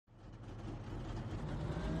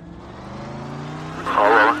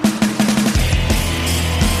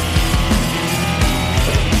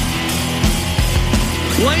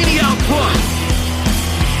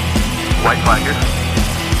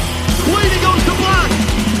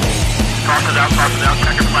is out, cross is out,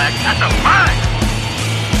 checker flag. That's a fine!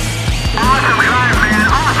 Awesome drive, man.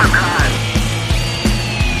 Awesome drive.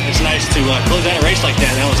 It's nice to close out a race like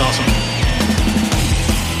that. That was awesome.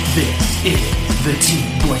 This is the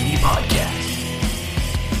Team Blaney Podcast.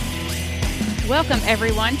 Welcome,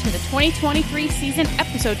 everyone, to the 2023 season,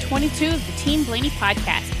 episode 22 of the Team Blaney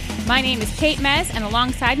Podcast. My name is Kate Mez, and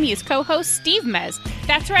alongside me is co-host Steve Mez.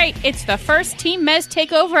 That's right, it's the first Team Mez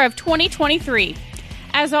takeover of 2023.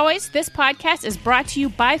 As always, this podcast is brought to you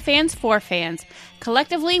by fans for fans.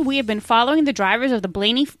 Collectively, we have been following the drivers of the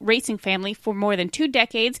Blaney racing family for more than 2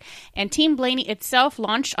 decades, and Team Blaney itself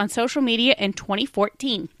launched on social media in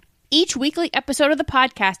 2014. Each weekly episode of the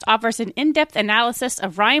podcast offers an in-depth analysis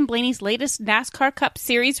of Ryan Blaney's latest NASCAR Cup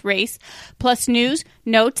Series race, plus news,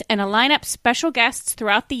 notes, and a lineup of special guests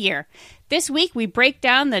throughout the year. This week, we break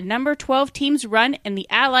down the number 12 team's run in the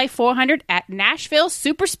Ally 400 at Nashville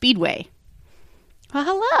Superspeedway. Well,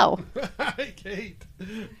 hello. Hi, Kate.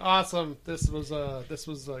 Awesome. This was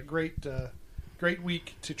a great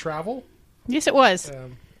week to travel. Yes, it was.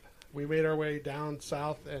 We made our way down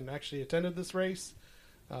south and actually attended this race.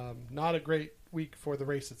 Not a great week for the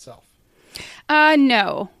race itself.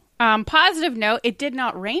 No. Positive note, it did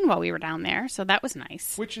not rain while we were down there, so that was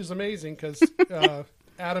nice. Which is amazing because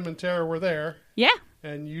Adam and Tara were there. Yeah.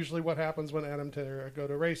 And usually what happens when Adam and Tara go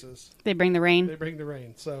to races? They bring the rain. They bring the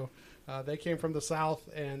rain. So they came from the south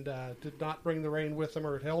and did not bring the rain with them,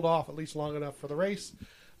 or it held off at least long enough for the race.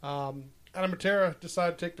 Adam and Tara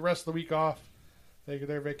decided to take the rest of the week off.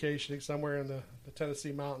 They're vacationing somewhere in the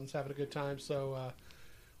Tennessee mountains, having a good time. So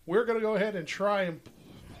we're going to go ahead and try and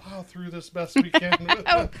plow through this best we can.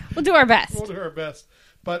 We'll do our best. We'll do our best.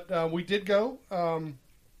 But we did go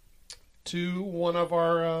to one of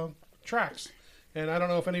our tracks. And I don't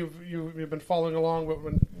know if any of you have been following along, but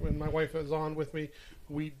when my wife is on with me,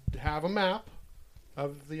 we have a map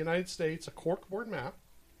of the United States, a corkboard map.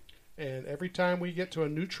 And every time we get to a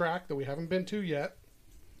new track that we haven't been to yet,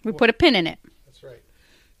 we put a pin in it. That's right.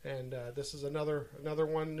 And this is another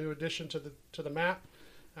one new addition to the map.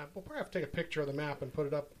 We'll probably have to take a picture of the map and put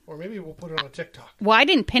it up, or maybe we'll put it on a TikTok. Well, I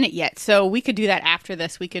didn't pin it yet, so we could do that after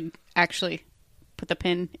this. We could actually put the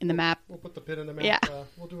pin in the map. We'll put the pin in the map. Yeah.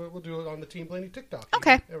 We'll do it on the Team Blaney TikTok.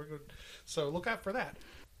 Okay. There we go. So look out for that.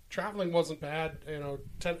 Traveling wasn't bad.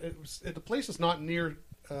 The place is not near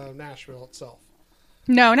Nashville itself.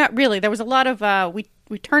 No, not really. There was a lot of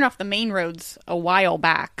we turned off the main roads a while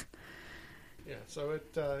back. Yeah, so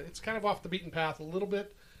it's kind of off the beaten path a little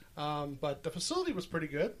bit. But the facility was pretty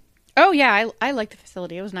good. Oh, yeah. I liked the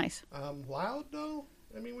facility. It was nice. Loud, though?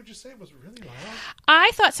 I mean, would you say it was really loud?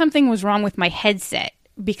 I thought something was wrong with my headset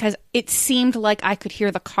because it seemed like I could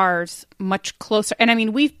hear the cars much closer. And I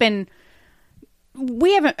mean, we've been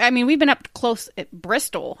up close at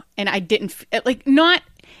Bristol, and I didn't, it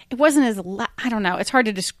wasn't as loud. I don't know. It's hard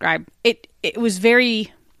to describe. It was very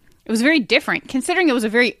different considering it was a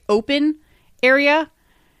very open area.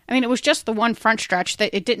 I mean, it was just the one front stretch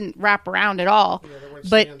that it didn't wrap around at all. Yeah, there weren't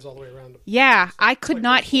stands all the way around. Yeah, I could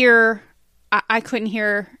not hear. I couldn't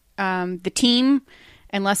hear the team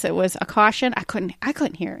unless it was a caution. I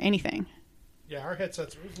couldn't hear anything. Yeah, our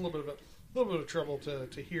headsets was a little bit of trouble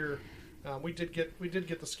to hear. We did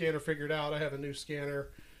get the scanner figured out. I have a new scanner,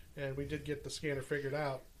 and we did get the scanner figured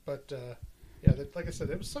out. But like I said,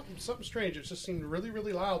 it was something strange. It just seemed really,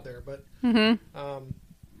 really loud there. But the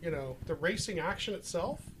racing action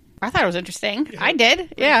itself. I thought it was interesting. Yeah, I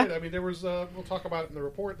did. Yeah. Good. I mean, there was. We'll talk about it in the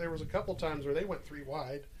report. There was a couple times where they went 3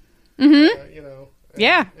 wide. Mm-hmm.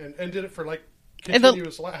 And did it for like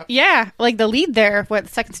continuous laps. Yeah, like the lead there, the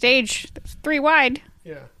second stage, it was 3 wide.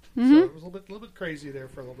 Yeah. Mm-hmm. So it was a little bit crazy there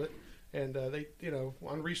for a little bit. And they,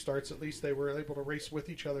 on restarts, at least they were able to race with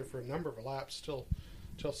each other for a number of laps till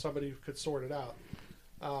somebody could sort it out.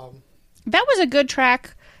 That was a good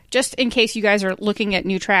track. Just in case you guys are looking at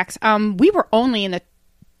new tracks, we were only in the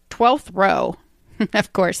 12th row,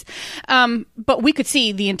 of course, but we could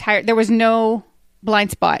see the entire. There was no blind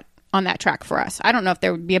spot on that track for us. I don't know if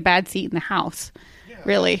there would be a bad seat in the house. Yeah,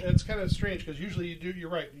 really, it's kind of strange because usually you do. You're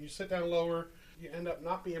right. You sit down lower, you end up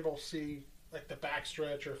not being able to see like the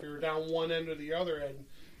backstretch, or if you're down one end or the other end,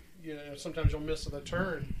 sometimes you'll miss the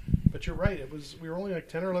turn. But you're right. We were only like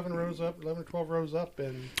 10 or 11 rows up, 11 or 12 rows up.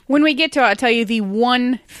 And when we get to it, I'll tell you the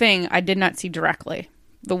one thing I did not see directly.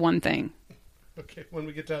 The one thing. Okay, when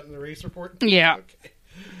we get to that in the race report? Yeah. Okay.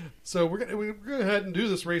 So we're gonna go ahead and do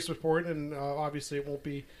this race report, and obviously it won't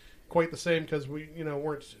be quite the same because we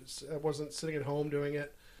wasn't sitting at home doing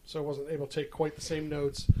it, so I wasn't able to take quite the same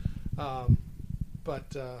notes. And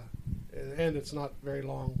it's not very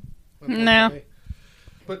long. No.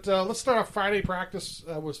 But let's start off. Friday practice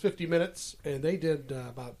was 50 minutes, and they did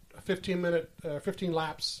about 15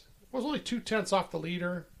 laps. It was only 2/10 off the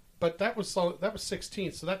leader, but that was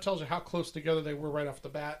 16th, so that tells you how close together they were right off the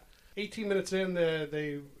bat. 18 minutes in,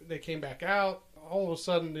 they came back out. All of a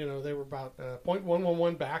sudden, they were about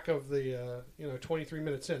 0.111 back of the 23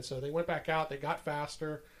 minutes in. So they went back out. They got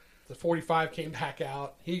faster. The 45 came back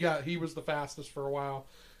out. He was the fastest for a while.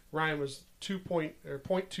 Ryan was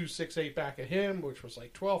 0.268 back at him, which was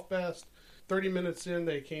like 12th best. 30 minutes in,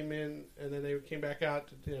 they came in, and then they came back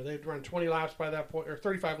out. They'd run 20 laps by that point, or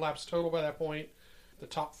 35 laps total by that point. The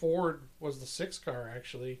top Ford was the 6 car,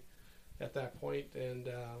 actually, at that point. And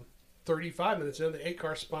 35 minutes in, the 8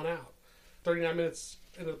 car spun out. 39 minutes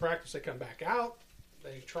into the practice, they come back out.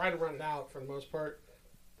 They try to run it out for the most part.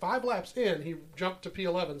 5 laps in, he jumped to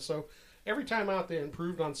P11. So every time out, they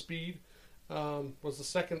improved on speed. Was the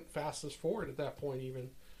second fastest Ford at that point even.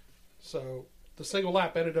 So the single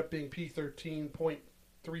lap ended up being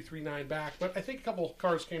P13.339 back. But I think a couple of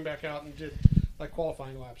cars came back out and did like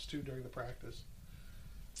qualifying laps too during the practice.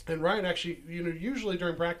 And Ryan actually, usually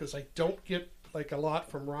during practice, I don't get like a lot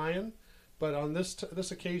from Ryan. But on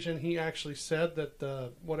this occasion, he actually said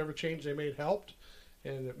that whatever change they made helped,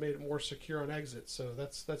 and it made it more secure on exit. So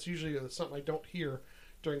that's usually something I don't hear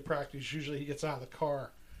during practice. Usually he gets out of the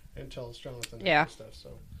car and tells Jonathan stuff.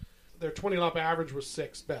 So their 20-lap average was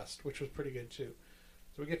 6th best, which was pretty good too.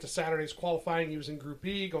 So we get to Saturday's qualifying. He was in Group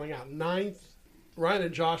E, going out 9th. Ryan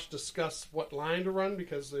and Josh discuss what line to run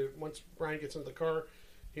because once Ryan gets into the car,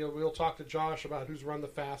 we'll talk to Josh about who's run the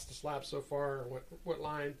fastest lap so far or what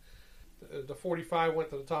line. The 45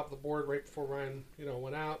 went to the top of the board right before Ryan,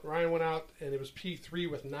 went out. Ryan went out, and it was P3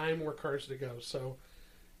 with 9 more cars to go. So,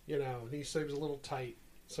 he said he was a little tight.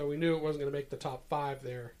 So we knew it wasn't going to make the top 5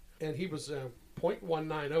 there. And he was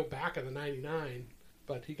 0.190 back of the 99,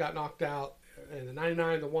 but he got knocked out. And the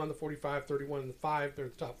 99, the 1, the 45, 31, and the 5, they're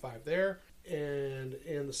the top 5 there. And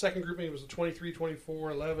in the second grouping, it was the 23,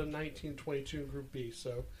 24, 11, 19, 22 in Group B.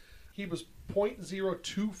 So he was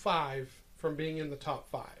 0.025 from being in the top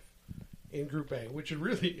 5. In Group A, which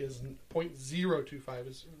really is 0.025.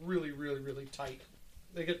 It's really, really, really tight.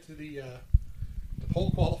 They get to the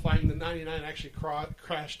pole qualifying. The 99 actually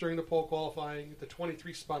crashed during the pole qualifying. The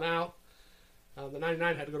 23 spun out. The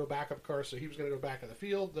 99 had to go to a backup car, so he was going to go back in the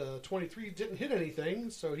field. The 23 didn't hit anything,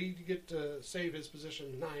 so he get to save his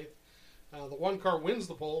position in 9th. The 1 car wins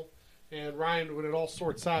the pole, and Ryan, when it all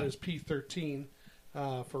sorts out, is P13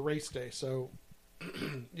 for race day. So,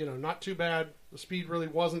 not too bad. The speed really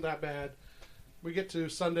wasn't that bad. We get to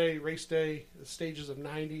Sunday, race day, the stages of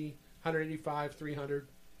 90, 185, 300,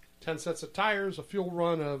 10 sets of tires, a fuel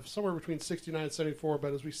run of somewhere between 69 and 74.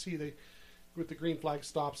 But as we see, with the green flag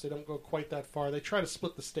stops, they don't go quite that far. They try to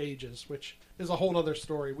split the stages, which is a whole other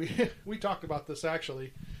story. We talked about this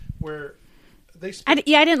actually, where they split.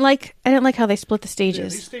 I didn't like how they split the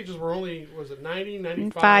stages. Yeah, these stages were only 90,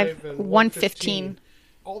 95, and 115.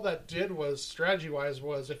 All that did was, strategy-wise,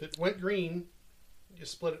 was if it went green, you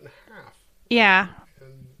split it in half. Yeah.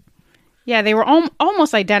 Yeah, they were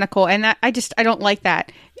almost identical, and I don't like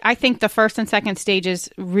that. I think the first and second stages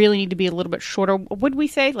really need to be a little bit shorter. Would we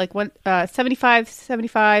say? Like 75,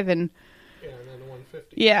 and... Yeah, and then the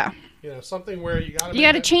 150. Yeah. Something where you got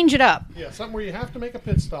to change it up. Yeah, something where you have to make a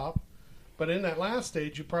pit stop, but in that last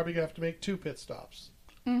stage, you probably have to make 2 pit stops.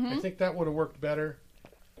 Mm-hmm. I think that would have worked better.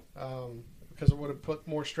 Because it would have put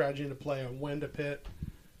more strategy into play on when to pit.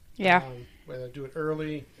 Yeah. Whether do it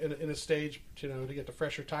early in a stage, to get the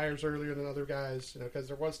fresher tires earlier than other guys, because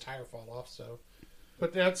there was tire fall off. So,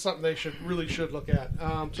 but that's something they should look at.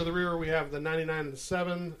 To the rear, we have the 99 and the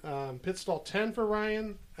 7. Pit stall 10 for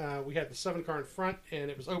Ryan. We had the 7 car in front,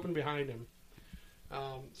 and it was open behind him.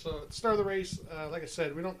 So at the start of the race, like I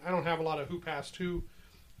said, I don't have a lot of who passed who.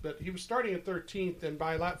 But he was starting at 13th, and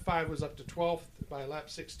by lap 5 was up to 12th. By lap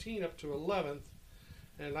 16 up to 11th.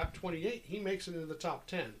 And lap 28, he makes it into the top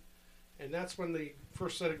 10. And that's when the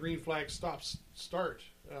first set of green flag stops start.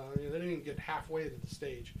 They didn't even get halfway to the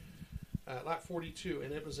stage. Lap 42,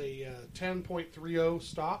 and it was a 10.30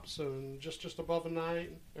 stop, so just above a 9,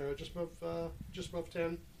 or just above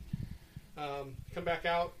 10. Come back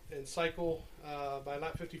out and cycle by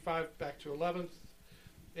lap 55 back to 11th.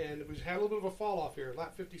 And we had a little bit of a fall off here.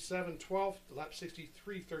 Lap 57, 12th. Lap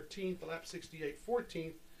 63, 13th. Lap 68,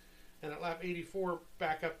 14th. And at lap 84,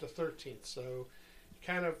 back up to 13th. So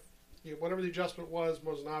kind of, whatever the adjustment was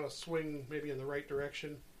not a swing maybe in the right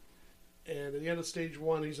direction. And at the end of stage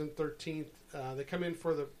 1, he's in 13th. They come in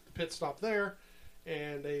for the pit stop there.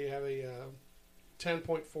 And they have a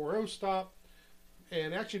 10.40 stop.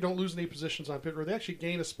 And actually don't lose any positions on pit road. They actually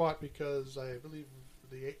gain a spot because I believe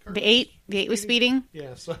the 8 car? The 8 was speeding.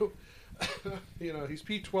 Yeah, so he's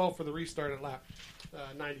P12 for the restart at lap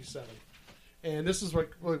 97. And this is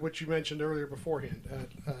what you mentioned earlier beforehand.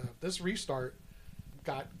 This restart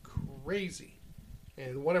got crazy.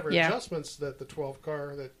 And whatever adjustments that the 12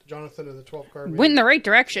 car, that Jonathan and the 12 car made, went in the right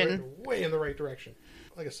direction. Way in the right direction.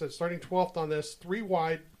 Like I said, starting 12th on this, 3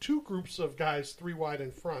 wide, 2 groups of guys 3 wide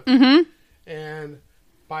in front. Mm-hmm. And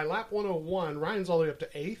by lap 101, Ryan's all the way up to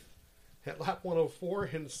 8th. At lap 104,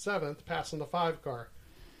 in 7th, passing the 5 car.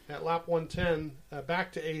 At lap 110,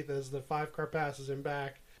 back to 8th as the 5 car passes him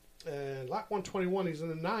back. And lap 121, he's in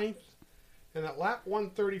the 9th. And at lap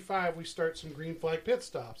 135, we start some green flag pit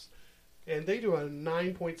stops. And they do a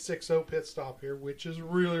 9.60 pit stop here, which is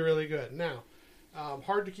really, really good. Now,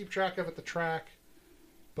 hard to keep track of at the track,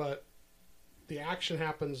 but the action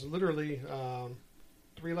happens literally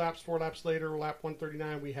 4 laps later, lap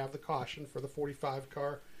 139, we have the caution for the 45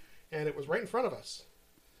 car. And it was right in front of us.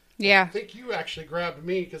 Yeah. I think you actually grabbed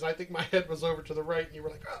me because I think my head was over to the right, and you were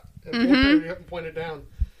like, oh, and pointed down.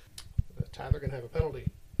 Tyler going to have a penalty.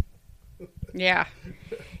 Yeah.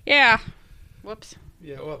 Yeah. Whoops.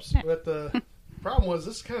 Yeah, whoops. But the problem was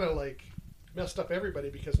this kind of like messed up everybody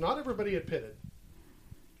because not everybody had pitted.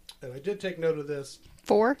 And I did take note of this.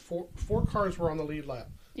 4 cars were on the lead lap.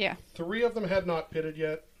 Yeah. 3 of them had not pitted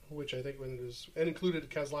yet, which I think it included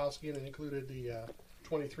Keselowski and it included the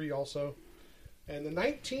 23 also. And the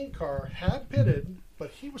 19 car had pitted, but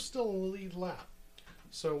he was still in the lead lap.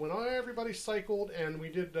 So when everybody cycled and we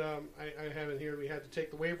did, I have it here, we had to take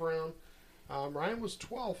the wave around. Ryan was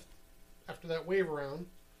 12th after that wave around.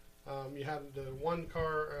 You had the 1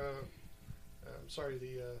 car,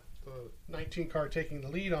 the 19 car taking the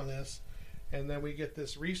lead on this. And then we get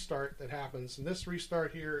this restart that happens. And this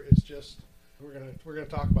restart here is just, we're gonna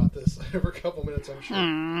talk about this for a couple minutes, I'm sure.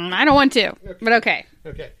 I don't want to, but okay.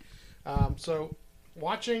 Okay. So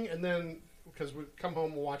watching, and then because we come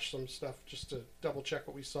home and watch some stuff just to double check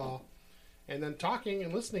what we saw, and then talking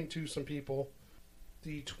and listening to some people.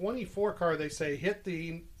 The 24 car, they say, hit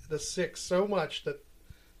the 6 so much that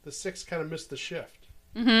the 6 kind of missed the shift.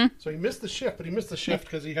 Mm-hmm. So he missed the shift, but he missed the shift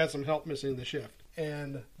because he had some help missing the shift.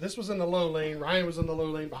 And this was in the low lane. Ryan was in the low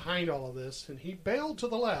lane behind all of this, and he bailed to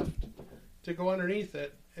the left to go underneath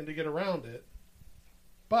it and to get around it.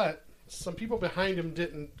 But some people behind him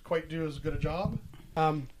didn't quite do as good a job.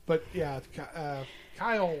 But yeah,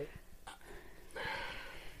 Kyle,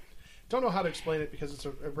 don't know how to explain it because it's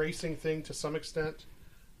a racing thing to some extent.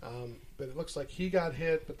 But it looks like he got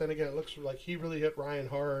hit, but then again, it looks like he really hit Ryan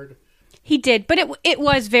hard. He did, but it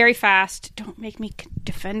was very fast. Don't make me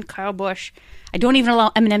defend Kyle Busch. I don't even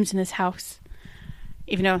allow M&Ms in this house,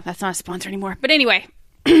 even though that's not a sponsor anymore. But anyway,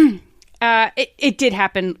 it did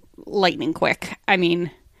happen lightning quick. I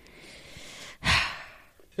mean,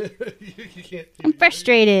 you can't. I'm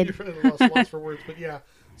frustrated. You're lost for words, but yeah.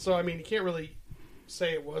 So I mean, you can't really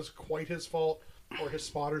say it was quite his fault or his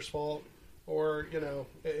spotter's fault, or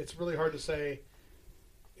it's really hard to say.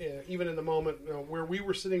 Even in the moment where we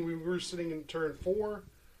were sitting in turn 4,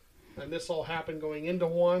 and this all happened going into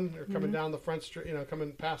 1 or coming down the front street,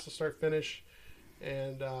 coming past the start finish,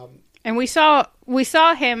 and we saw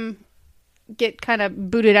him get kind of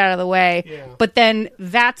booted out of the way. Yeah. But then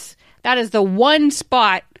that is the one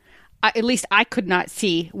spot, at least I could not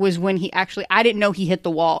see, was when he actually, I didn't know he hit the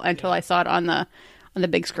wall until I saw it on the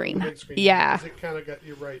big screen. Yeah, it kind of got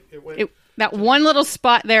you right. It went. That one little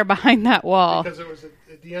spot there behind that wall. Because it was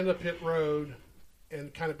at the end of pit road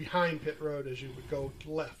and kind of behind pit road as you would go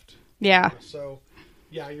left. Yeah. So,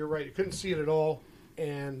 yeah, you're right. You couldn't see it at all.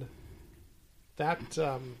 And that...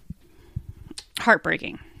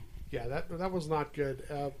 heartbreaking. Yeah, that was not good.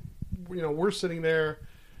 We're sitting there.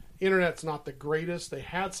 Internet's not the greatest. They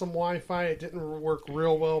had some Wi-Fi. It didn't work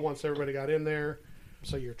real well once everybody got in there.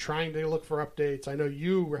 So you're trying to look for updates. I know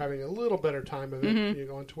you were having a little better time of it. You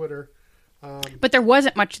go on Twitter. But there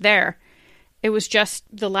wasn't much there. It was just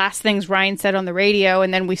the last things Ryan said on the radio,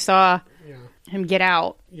 and then we saw him get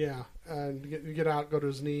out. Yeah, and get out, go to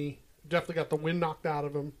his knee. Definitely got the wind knocked out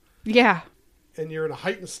of him. Yeah. And you're in a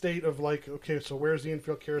heightened state of like, okay, so where's the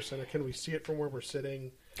infield care center? Can we see it from where we're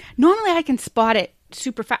sitting? Normally I can spot it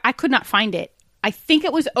super fast. I could not find it. I think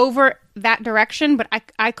it was over that direction, but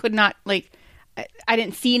I could not, I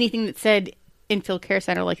didn't see anything that said infield care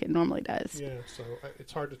center like it normally does. Yeah, so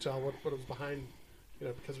it's hard to tell what was behind,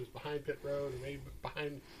 because it was behind pit road and maybe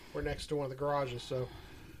behind, we're next to one of the garages. So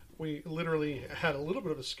we literally had a little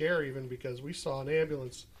bit of a scare even because we saw an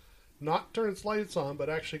ambulance not turn its lights on, but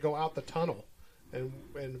actually go out the tunnel.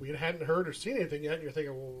 And we hadn't heard or seen anything yet. And you're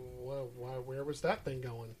thinking, well, where was that thing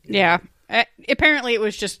going? Yeah. Apparently it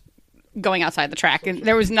was just going outside the track, and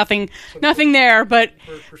there was nothing there. But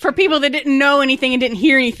for people that didn't know anything and didn't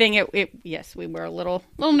hear anything, yes, we were a little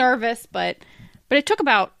nervous, but it took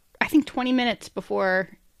about, I think, 20 minutes before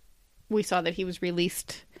we saw that he was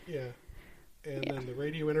released. Yeah. And then the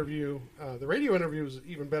radio interview was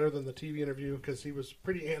even better than the TV interview because he was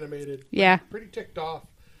pretty animated. Yeah. Pretty ticked off.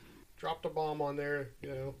 Dropped a bomb on there,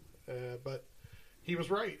 but he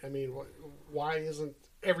was right. I mean, why isn't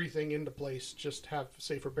everything into place? Just have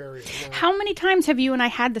safer barriers. How many times have you and I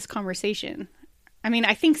had this conversation? I mean,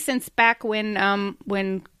 I think since back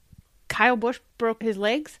when Kyle Busch broke his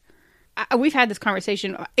legs, we've had this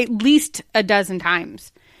conversation at least a dozen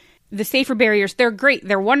times. The safer barriers, they're great.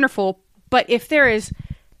 They're wonderful. But if there is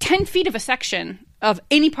 10 feet of a section of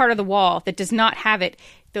any part of the wall that does not have it,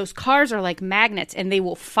 those cars are like magnets, and they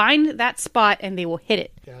will find that spot and they will hit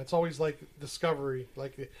it. Yeah, it's always like Discovery.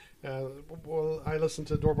 Like, I listened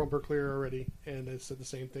to Door Bumper Clear already, and it said the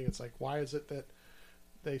same thing. It's like, why is it that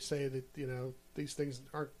they say that these things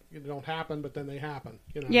don't happen, but then they happen?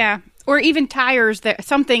 Yeah, or even tires that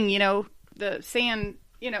something the sand.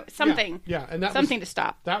 Something. Yeah, and that something to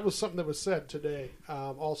stop. That was something that was said today.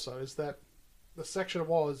 Also, is that the section of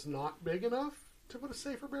wall is not big enough to put a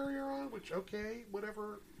safer barrier on. Which, okay,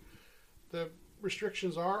 whatever the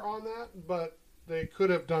restrictions are on that, but they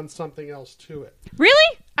could have done something else to it.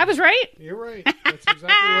 Really? I was right. You're right. That's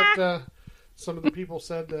exactly what some of the people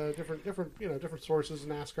said. Different sources,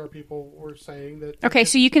 NASCAR people were saying that. Okay,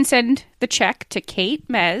 so you can send the check to Kate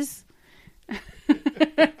Mez.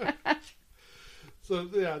 So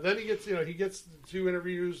yeah, then he gets 2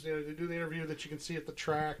 interviews. They do the interview that you can see at the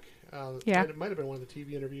track. It might have been one of the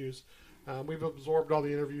TV interviews. We've absorbed all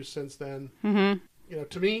the interviews since then. Mm-hmm.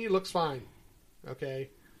 To me, it looks fine. Okay,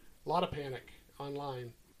 a lot of panic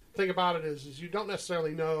online. The thing about it is you don't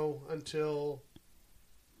necessarily know until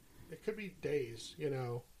it could be days.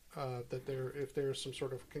 That if there's some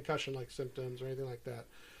sort of concussion-like symptoms or anything like that.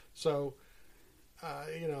 So.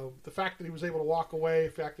 The fact that he was able to walk away,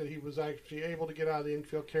 the fact that he was actually able to get out of the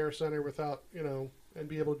infield care center without, and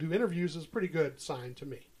be able to do interviews is a pretty good sign to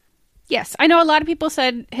me. Yes, I know a lot of people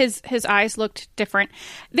said his eyes looked different.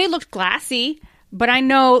 They looked glassy, but I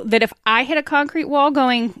know that if I hit a concrete wall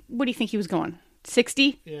going, what do you think he was going?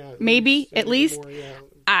 60? Yeah. Maybe, at least? More,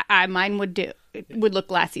 yeah. Mine would look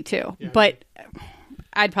glassy too. Yeah. But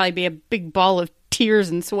I'd probably be a big ball of tears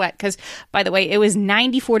and sweat because, by the way, it was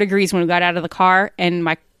 94 degrees when we got out of the car, and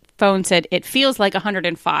my phone said it feels like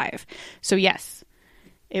 105. So yes,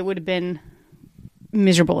 it would have been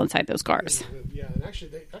miserable inside those cars. Yeah,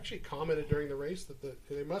 and they actually commented during the race that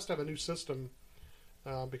they must have a new system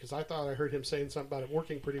because I thought I heard him saying something about it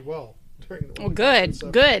working pretty well during the. Well,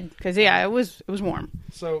 good, because it was warm.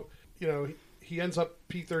 So he ends up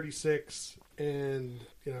P36, and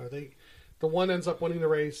the one ends up winning the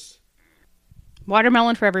race.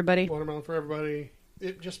 Watermelon for everybody.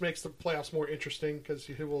 It just makes the playoffs more interesting because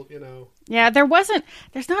who will, Yeah,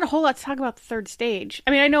 there's not a whole lot to talk about the third stage.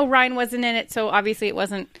 I mean, I know Ryan wasn't in it, so obviously it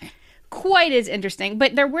wasn't quite as interesting,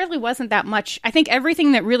 but there really wasn't that much. I think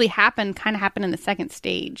everything that really happened kind of happened in the second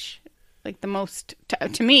stage. Like the most,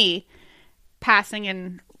 to me,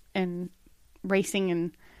 passing and racing,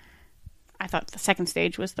 and I thought the second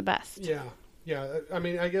stage was the best. Yeah. Yeah, I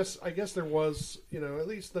mean, I guess there was, at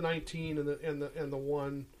least the 19 and the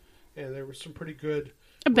 1, and there was some pretty good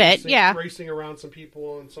racing around some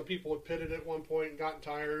people, and some people had pitted at one point and gotten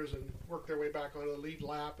tires and worked their way back on the lead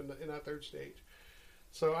lap in that third stage.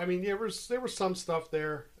 So I mean, there was some stuff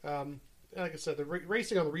there. Like I said, the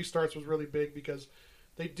racing on the restarts was really big because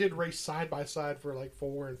they did race side by side for like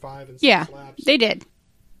 4 and 5 and 6 laps. They did.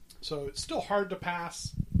 So it's still hard to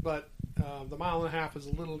pass, but. The 1.5 miles is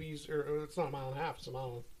a little easier. It's not a 1.5 miles; it's a 1.3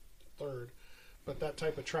 miles. But that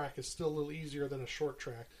type of track is still a little easier than a short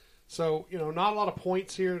track. So not a lot of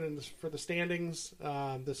points here for the standings.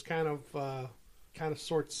 This kind of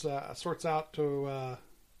sorts out to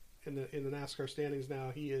in the NASCAR standings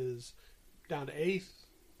now. He is down to 8th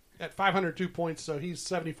at 502 points, so he's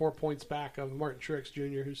 74 points back of Martin Truex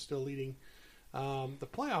Jr., who's still leading the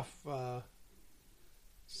playoff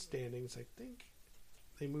standings. I think.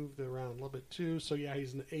 They moved around a little bit too, so yeah,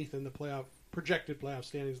 he's in 8th in the projected playoff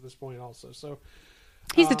standings at this point, also. So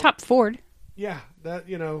he's the top Ford. Yeah, that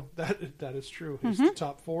is true. He's the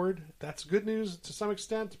top Ford. That's good news to some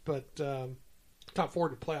extent, but top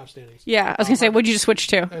Ford in playoff standings. Yeah, I was gonna say, what'd you just switch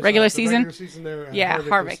to? Regular season. Regular season there. Yeah,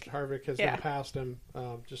 Harvick has been past him.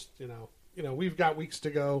 We've got weeks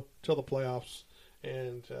to go till the playoffs,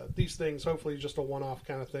 and these things hopefully just a one-off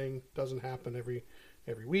kind of thing. Doesn't happen every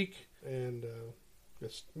week, and.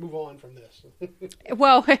 Just move on from this.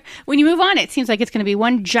 Well, when you move on, it seems like it's going to be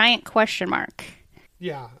one giant question mark.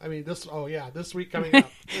 Yeah, I mean this week coming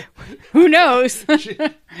up. Who knows?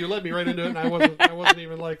 You led me right into it, and I wasn't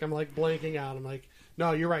even like, I'm like blanking out. I'm like,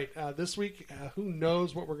 no, you're right. This week, who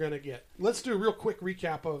knows what we're gonna get? Let's do a real quick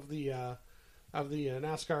recap of the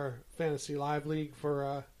NASCAR Fantasy Live League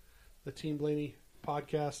for the Team Blaney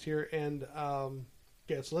podcast here, and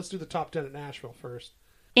so let's do the top 10 at Nashville first.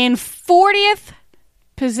 In 40th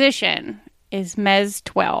position is Mez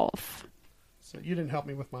 12. So you didn't help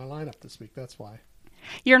me with my lineup this week. That's why.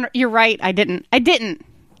 You're right. I didn't.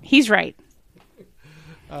 He's right.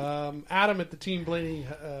 Adam at the Team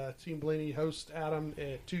Blaney host Adam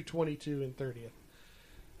at 222 and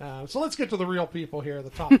 30th. So let's get to the real people here, the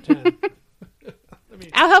top 10.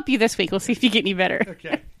 I'll help you this week. We'll see if you get any better.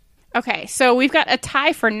 Okay. Okay, so we've got a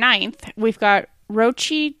tie for 9th. We've got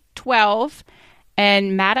Rochi 12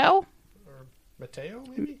 and Matto. Or Mateo,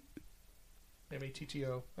 maybe?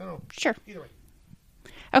 M-A-T-T-O. I don't know. Sure. Either way.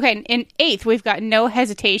 Okay, in 8th, we've got No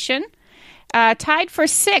Hesitation. Tied for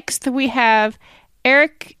 6th, we have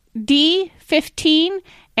Eric D, 15,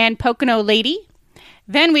 and Pocono Lady.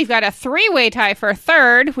 Then we've got a 3-way tie for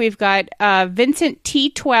 3rd. We've got Vincent T,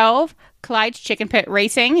 12, Clyde's Chicken Pit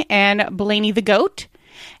Racing, and Blaney the Goat.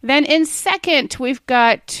 Then in 2nd, we've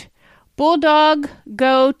got Bulldog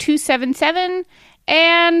Go 277,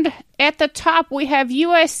 and at the top, we have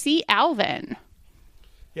USC Alvin.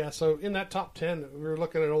 Yeah, so in that top 10, we were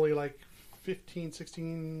looking at only like 15,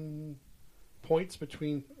 16 points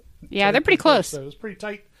between. Yeah, they're pretty close. So it was pretty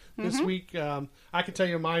tight this week. I can tell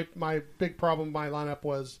you my big problem in my lineup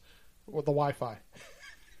was with the Wi-Fi.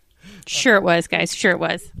 Sure it was, guys. Sure it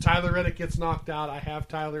was. Tyler Reddick gets knocked out. I have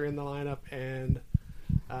Tyler in the lineup, and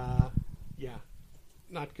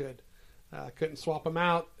not good. Couldn't swap him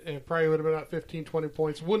out, and it probably would have been about 15, 20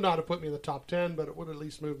 points. Would not have put me in the top 10, but it would at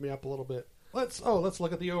least move me up a little bit. Let's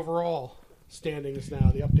look at the overall standings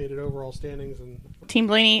now, the updated overall standings. And Team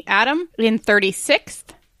Blaney, Adam in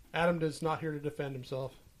 36th. Adam is not here to defend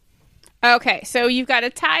himself. Okay, so you've got a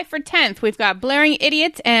tie for 10th. We've got Blaring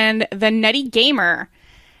Idiots and the Nutty Gamer.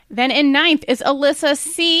 Then in 9th is Alyssa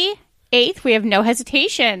C. 8th, we have No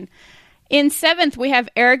Hesitation. In 7th, we have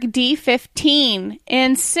Eric D. 15.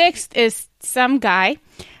 In 6th is some guy.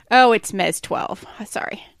 Oh, it's Mez 12.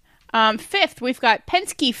 Sorry. 5th, we've got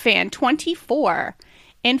Penske Fan 24.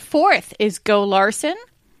 In 4th is Go Larson.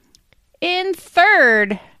 In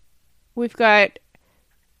 3rd, we've got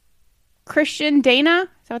Christian Dana.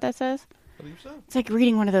 Is that what that says? I believe so. It's like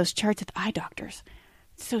reading one of those charts at the eye doctors.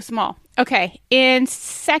 It's so small. Okay. In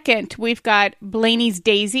 2nd, we've got Blaney's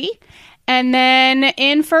Daisy. And then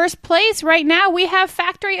in 1st place right now, we have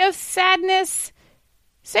Factory of Sadness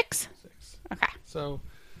 6. Okay. So,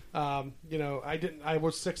 I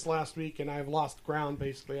was 6th last week, and I've lost ground,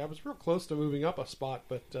 basically. I was real close to moving up a spot,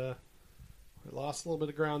 but I lost a little bit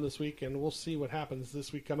of ground this week, and we'll see what happens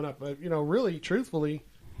this week coming up. But, really, truthfully,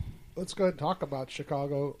 let's go ahead and talk about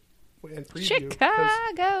Chicago and preview.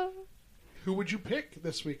 Chicago. Who would you pick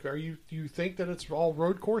this week? Do you think that it's all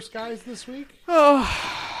road course guys this week? Oh,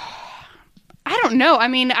 I don't know. I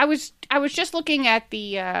mean, I was just looking at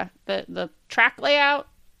the track layout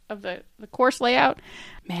of the course layout.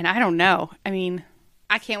 Man, I don't know. I mean,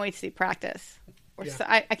 I can't wait to see practice.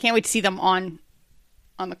 I can't wait to see them on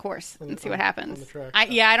the course and see what happens. On the track.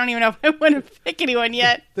 I don't even know if I want to pick anyone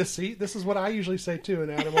yet. This is what I usually say too,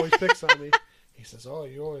 and Adam always picks on me. He says, "Oh,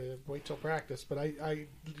 you always wait till practice," but I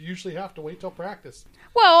usually have to wait till practice.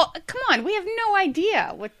 Well, come on, we have no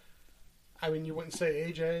idea what. I mean, you wouldn't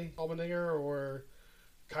say AJ Allmendinger or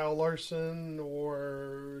Kyle Larson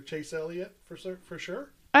or Chase Elliott for sure.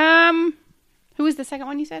 Who was the second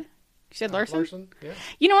one you said? You said Larson? Larson, yeah.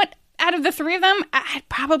 You know what? Out of the three of them, I'd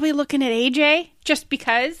probably looking at AJ just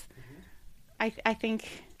because I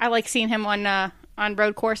think I like seeing him on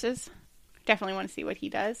road courses. Definitely want to see what he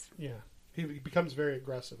does. Yeah, he becomes very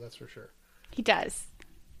aggressive. That's for sure. He does.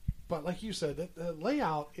 But like you said, the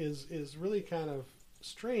layout is really kind of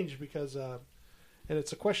strange because, and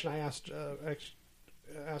it's a question I asked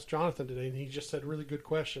Jonathan today, and he just said really good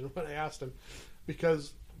question when I asked him,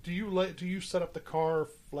 because do you set up the car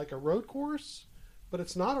like a road course? But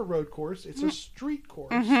it's not a road course; it's a street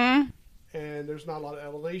course, and there's not a lot of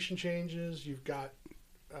elevation changes. You've got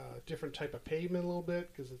different type of pavement a little bit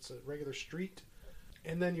because it's a regular street,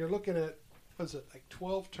 and then you're looking at like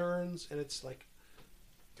 12 turns, and it's like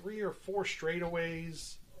 3 or 4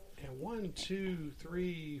 straightaways. And 1, 2,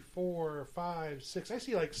 3, 4, 5, 6. I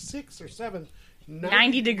see like 6 or 7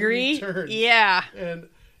 90-degree turns. Yeah. And,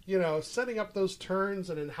 setting up those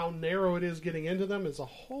turns and then how narrow it is getting into them is a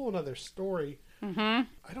whole other story. Mm-hmm.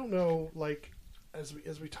 I don't know, like, as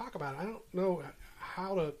we talk about it, I don't know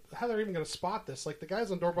how they're even going to spot this. Like the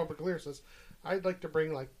guys on Door Bumper Clear says, I'd like to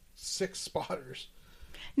bring like 6 spotters.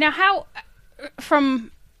 Now, how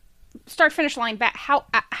from start finish line back?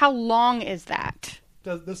 How long is that?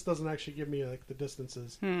 This doesn't actually give me like the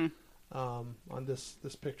distances on this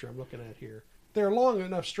picture I'm looking at here. They're long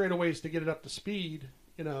enough straightaways to get it up to speed.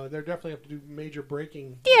 You know, they definitely have to do major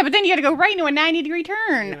braking. Yeah, but then you got to go right into a 90-degree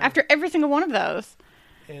turn after every single one of those.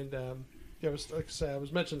 And it was like I said, I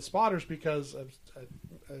was mentioning spotters because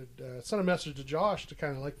I sent a message to Josh to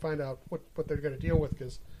kind of like find out what they're going to deal with,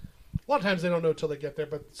 because a lot of times they don't know till they get there.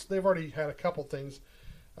 But they've already had a couple things.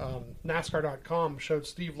 NASCAR.com showed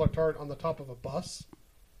Steve Letarte on the top of a bus,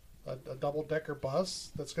 a double-decker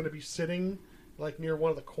bus that's going to be sitting like near one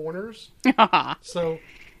of the corners. So,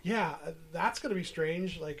 yeah, that's going to be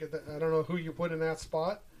strange. Like, I don't know who you put in that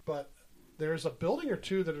spot, but there's a building or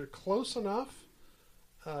two that are close enough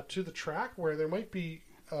to the track where there might be,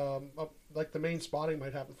 like the main spotting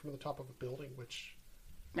might happen from the top of a building, which...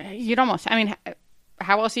 You'd almost... I mean,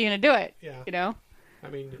 how else are you going to do it? Yeah. You know? I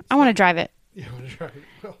mean... I want to drive it. Yeah, I want to drive it.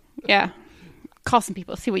 Well, yeah. Call some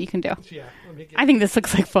people, see what you can do. Yeah. I think this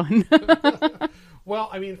looks like fun. Well,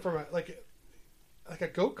 I mean, from a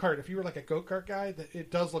go-kart, if you were like a go-kart guy,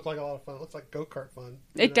 it does look like a lot of fun. It looks like go-kart fun.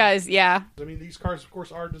 It does, yeah. I mean, these cars, of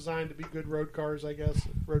course, are designed to be good road cars, I guess,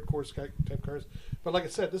 road course type cars. But like I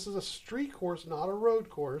said, this is a street course, not a road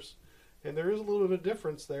course, and there is a little bit of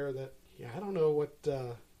difference there that, yeah, I don't know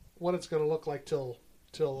what it's going to look like till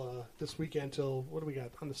this weekend, what do we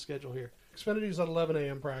got on the schedule here? Xfinity's at 11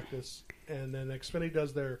 a.m. practice, and then Xfinity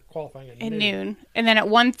does their qualifying at noon. And then at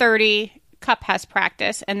 1:30, Cup has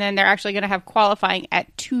practice, and then they're actually going to have qualifying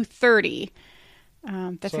at 2:30.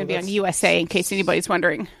 That's going to be on USA, in case anybody's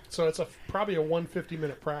wondering. So it's probably a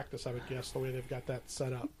 150-minute practice, I would guess, the way they've got that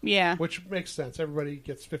set up. Yeah. Which makes sense. Everybody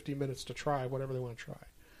gets 50 minutes to try whatever they want to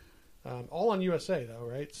try. All on USA, though,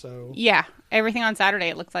 right? So yeah, everything on Saturday,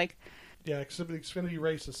 it looks like. Yeah, Xfinity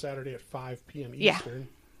race is Saturday at 5 p.m. Eastern.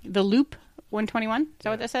 The Loop 121? Is that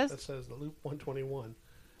what that says? That says the Loop 121.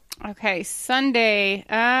 Okay, Sunday,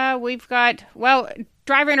 we've got,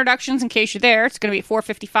 driver introductions in case you're there. It's going to be at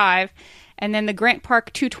 4:55. And then the Grant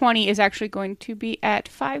Park 220 is actually going to be at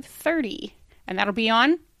 5:30. And that'll be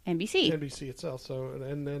on NBC. NBC itself. So,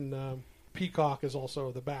 and then Peacock is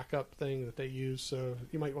also the backup thing that they use. So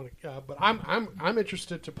you might want to, but I'm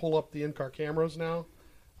interested to pull up the in-car cameras now.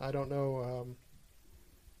 I don't know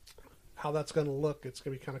how that's going to look. It's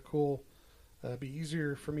going to be kind of cool. It'd be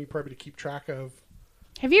easier for me probably to keep track of.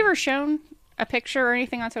 Have you ever shown a picture or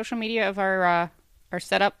anything on social media of our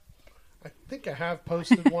setup? I think I have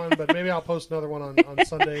posted one, but maybe I'll post another one on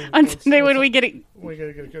Sunday. On Sunday when we get it. We got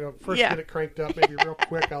to get it first. Get it cranked up. Maybe real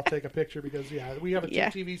quick. I'll take a picture because we have a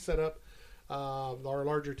TV set up. Our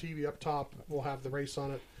larger TV up top will have the race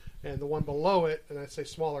on it, and the one below it, and I say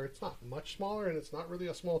smaller. It's not much smaller, and it's not really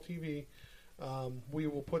a small TV. We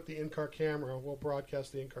will put the in-car camera. We'll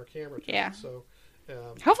broadcast the in-car camera to it. So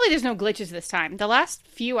hopefully there's no glitches this time. The last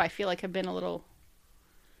few I feel like have been a little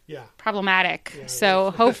problematic. Yeah,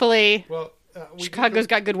 so hopefully Chicago's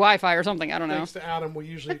got good Wi-Fi or something. I don't know. Thanks to Adam, we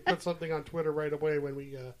usually put something on Twitter right away when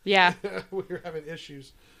we we're having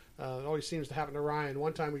issues. It always seems to happen to Ryan.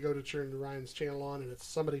 One time we go to turn Ryan's channel on and it's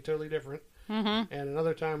somebody totally different. Mm-hmm. And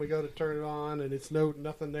another time we go to turn it on and it's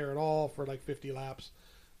nothing there at all for like 50 laps.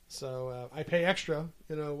 So I pay extra,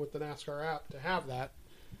 with the NASCAR app to have that,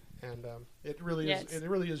 and it really is. It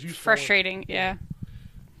really is useful. Frustrating, yeah.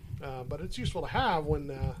 But it's useful to have when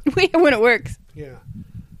when it works. Yeah.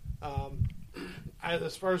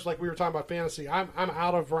 As far as like we were talking about fantasy, I'm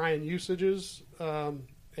out of Ryan usages,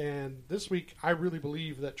 and this week I really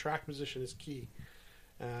believe that track position is key.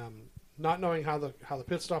 Not knowing how the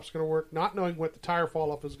pit stop's going to work, not knowing what the tire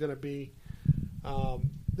fall off is going to be,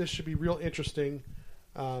 this should be real interesting.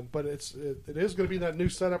 But it is going to be that new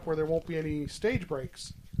setup where there won't be any stage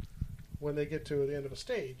breaks when they get to the end of a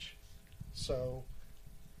stage. So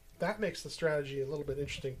that makes the strategy a little bit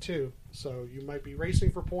interesting too. So you might be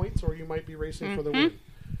racing for points or you might be racing for the win.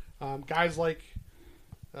 Guys like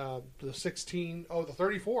the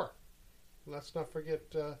 34. Let's not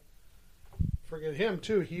forget him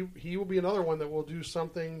too. He will be another one that will do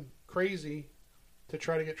something crazy to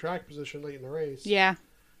try to get track position late in the race. Yeah.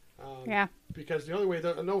 Because the only way,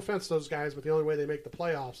 no offense to those guys, but the only way they make the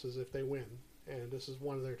playoffs is if they win. And this is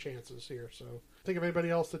one of their chances here. So, think of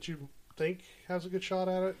anybody else that you think has a good shot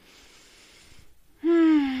at it?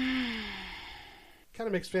 Kind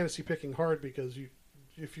of makes fantasy picking hard because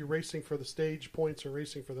if you're racing for the stage points or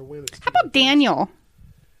racing for the win, it's how about Daniel?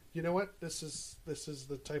 You know what? This is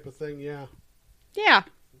the type of thing. Yeah.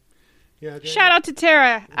 Daniel. Shout out to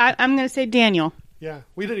Tara. I'm going to say Daniel. Yeah,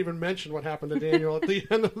 we didn't even mention what happened to Daniel at the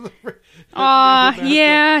end of the.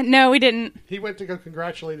 Yeah, no, we didn't. He went to go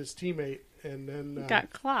congratulate his teammate, and then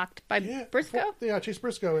Got clocked by Briscoe. Chase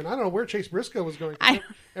Briscoe, and I don't know where Chase Briscoe was going.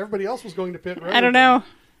 Everybody else was going to pit road. I don't know.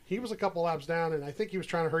 He was a couple laps down, and I think he was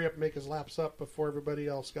trying to hurry up and make his laps up before everybody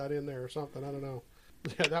else got in there or something. I don't know.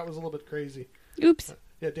 Yeah, that was a little bit crazy. Oops.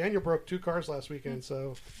 Yeah, Daniel broke 2 cars last weekend,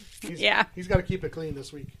 so he's got to keep it clean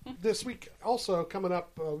this week. This week, also coming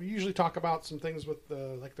up, we usually talk about some things with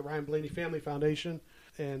like the Ryan Blaney Family Foundation,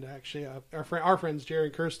 and actually our friends Jerry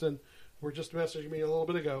and Kirsten were just messaging me a little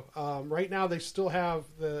bit ago. Right now, they still have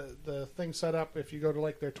the thing set up. If you go to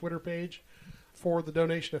like their Twitter page for the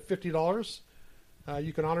donation of $50,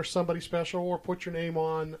 you can honor somebody special or put your name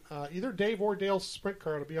on either Dave or Dale's sprint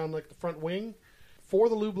car. It'll be on like the front wing. For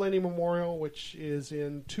the Lou Blaney Memorial, which is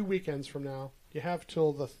in 2 weekends from now. You have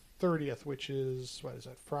till the 30th, which is, what is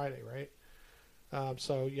that, Friday, right?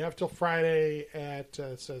 So you have till Friday at,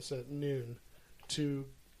 it says at noon to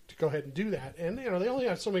go ahead and do that. And, they only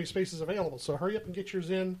have so many spaces available, so hurry up and get yours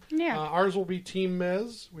in. Yeah. Ours will be Team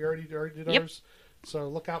Mez. We already did ours. So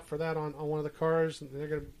look out for that on one of the cars. And they're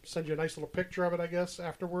going to send you a nice little picture of it, I guess,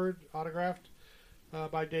 afterward, autographed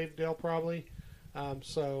by Dale probably.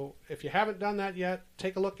 So if you haven't done that yet,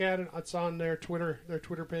 take a look at it. It's on their Twitter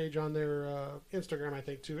page, on their Instagram, I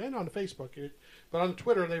think, too, and on Facebook. But on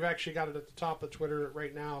Twitter, they've actually got it at the top of Twitter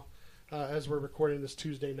right now as we're recording this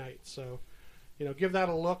Tuesday night. So, give that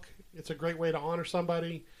a look. It's a great way to honor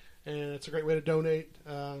somebody, and it's a great way to donate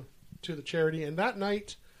to the charity. And that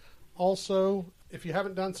night, also, if you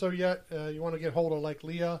haven't done so yet, you want to get hold of like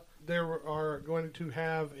Leah. They are going to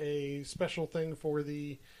have a special thing for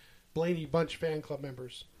the Blaney Bunch fan club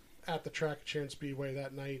members at the track at Sharon Speedway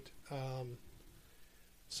that night.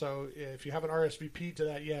 So if you haven't RSVP'd to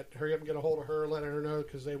that yet, hurry up and get a hold of her, let her know,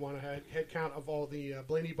 because they want a head count of all the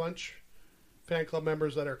Blaney Bunch fan club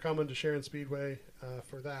members that are coming to Sharon Speedway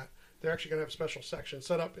for that. They're actually going to have a special section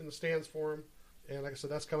set up in the stands for them. And like I said,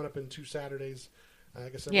 that's coming up in 2 Saturdays.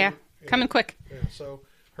 Like I said, coming quick. Yeah, so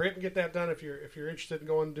hurry up and get that done if you're interested in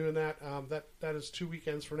going and doing that. That is 2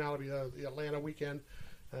 weekends from now. It'll be the Atlanta weekend.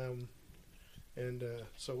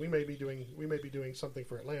 So we may be doing something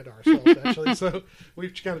for Atlanta ourselves, actually. So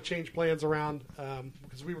we've kind of changed plans around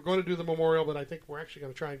because we were going to do the Memorial, but I think we're actually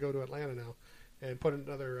going to try and go to Atlanta now and put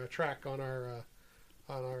another track on our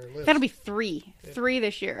list. That'll be 3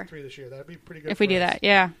 this year. 3 this year. That'd be pretty good if we do that.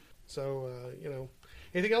 Yeah. So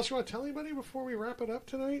anything else you want to tell anybody before we wrap it up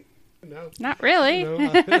tonight? No, not really.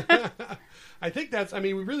 I think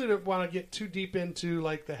we really don't want to get too deep into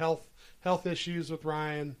like the health issues with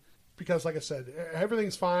Ryan, because like I said,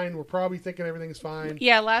 everything's fine. We're probably thinking everything's fine.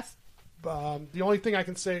 Yeah, the only thing I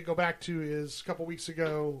can go back to is a couple weeks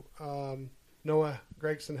ago, Noah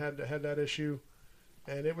Gregson had that issue,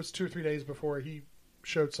 and it was 2 or 3 days before he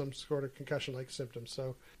showed some sort of concussion-like symptoms.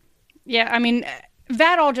 So, yeah,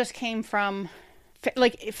 that all just came from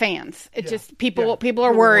fans. It just people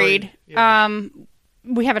are worried. Yeah.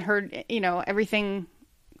 We haven't heard. Everything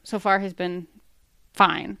so far has been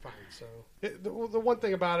fine. So the one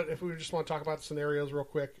thing about it, if we just want to talk about the scenarios real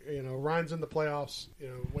quick, Ryan's in the playoffs,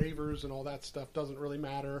 waivers and all that stuff doesn't really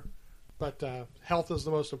matter, but health is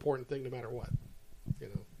the most important thing no matter what,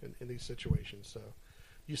 in these situations. So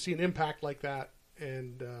you see an impact like that,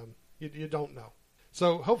 and you don't know.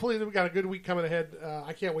 So hopefully we got a good week coming ahead.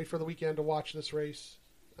 I can't wait for the weekend to watch this race.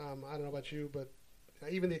 I don't know about you, but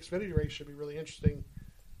even the Xfinity race should be really interesting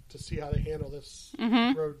to see how they handle this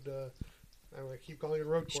road. I keep calling it a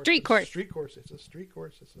road course. Street course. Street course. It's a street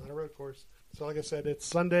course. It's not a road course. So like I said, it's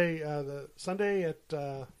Sunday. Sunday at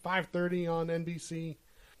 5:30 on NBC.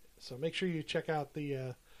 So make sure you check out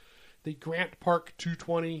the Grant Park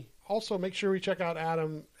 220. Also, make sure we check out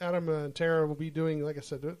Adam. Adam and Tara will be doing, like I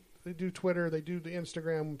said, they do Twitter, they do the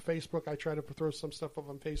Instagram, Facebook. I try to throw some stuff up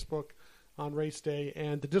on Facebook on race day,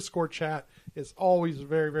 and the Discord chat is always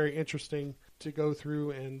very, very interesting to go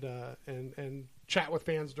through and chat with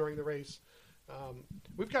fans during the race.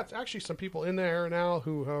 We've got actually some people in there now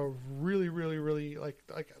who are really, really, really like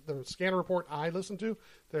the scanner report I listen to.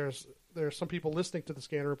 There's some people listening to the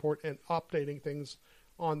scanner report and updating things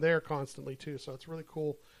on there constantly too. So it's really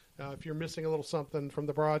cool. If you're missing a little something from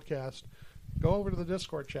the broadcast, go over to the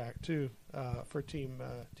Discord chat too for Team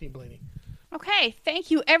Blaney. Okay,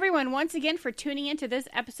 thank you everyone once again for tuning into this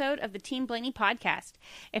episode of the Team Blaney podcast.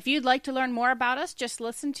 If you'd like to learn more about us, just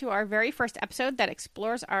listen to our very first episode that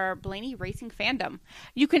explores our Blaney racing fandom.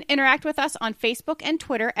 You can interact with us on Facebook and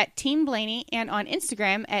Twitter at Team Blaney and on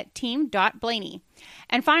Instagram at team.blaney.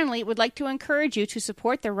 And finally, we'd like to encourage you to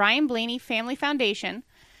support the Ryan Blaney Family Foundation,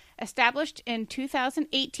 Established in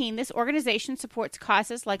 2018, this organization supports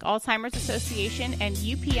causes like Alzheimer's Association and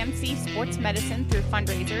UPMC Sports Medicine through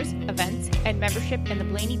fundraisers, events, and membership in the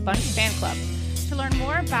Blaney Bunch Fan Club. To learn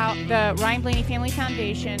more about the Ryan Blaney Family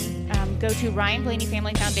Foundation, go to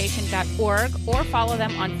ryanblaneyfamilyfoundation.org or follow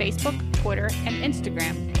them on Facebook, Twitter, and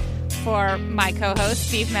Instagram. For my co-host,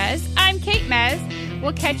 Steve Mez, I'm Kate Mez.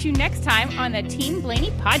 We'll catch you next time on the Team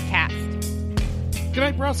Blaney podcast. Good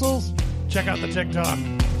night, Brussels. Check out the TikTok.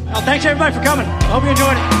 Well, thanks everybody for coming. I hope you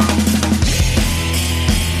enjoyed it.